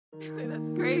That's crazy. That's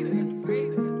crazy. That's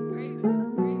crazy. That's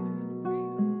crazy.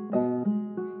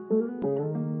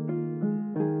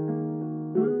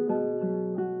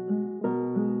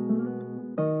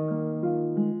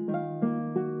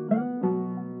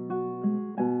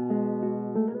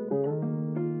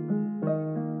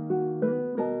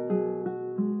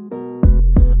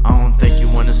 I don't think you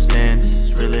understand, this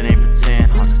is real, it ain't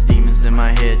pretend. All these demons in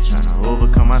my head, tryna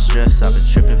overcome my stress. I've been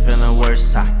tripping, feeling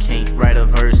worse, I can't write a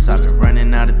verse. I've been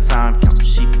running out of time, counting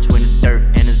sheep between the dirt,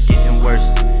 and it's getting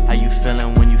worse. How you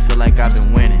feeling when you feel like I've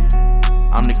been winning?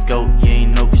 I'm the GOAT, you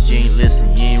ain't know cause you ain't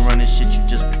listen. You ain't running shit, you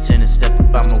just pretending. Step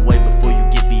about my way before you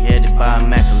get beheaded by a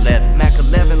Mac 11. Mac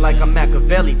 11 like I'm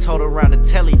Machiavelli, told around the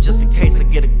telly just in case I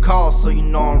get a call, so you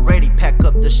know I'm ready. Pack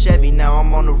up the Chevy, now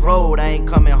I'm on the road. I ain't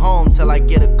coming home till I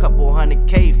get a couple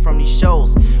 $100K from these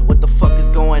shows. What the fuck is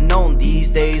going on these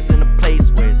days in a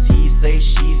place where it's he say,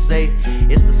 she say?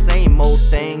 It's the same old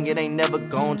thing, it ain't never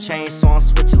gon' change. So I'm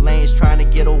switching lanes, trying to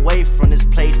get away from this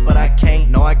place, but I can't,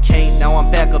 no I can't. Now I'm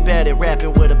back up at it,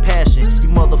 rapping with a passion. You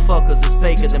motherfuckers is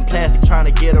faker than plastic, trying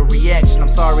to get a reaction. I'm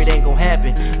sorry it ain't gon'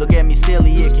 happen. Look at me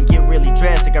silly, it can get really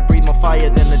drastic. I breathe more fire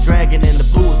than the dragon in the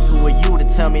booth. Who are you to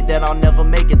tell me that I'll never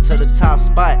make it to the top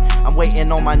spot? I'm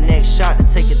waiting on my next shot to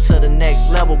take it to the next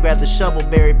level. Grab the shovel,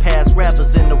 bury past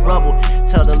rappers in the rubble.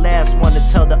 Tell the last one to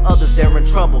tell the others they're in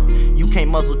trouble. You can't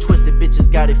muzzle twisted,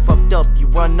 bitches got it fucked up. You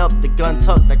run up, the gun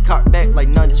tucked, I cock back like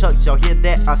nunchucks. Y'all hear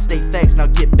that? I stay facts, now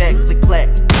get back, click clack.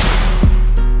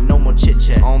 No more chit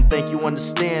chat. I don't think you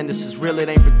understand, this is real, it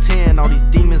ain't pretend. All these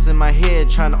demons in my head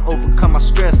trying to overcome my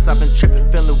stress. I've been tripping,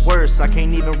 feeling worse, I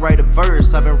can't even write a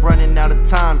verse. I've been running out of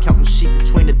time.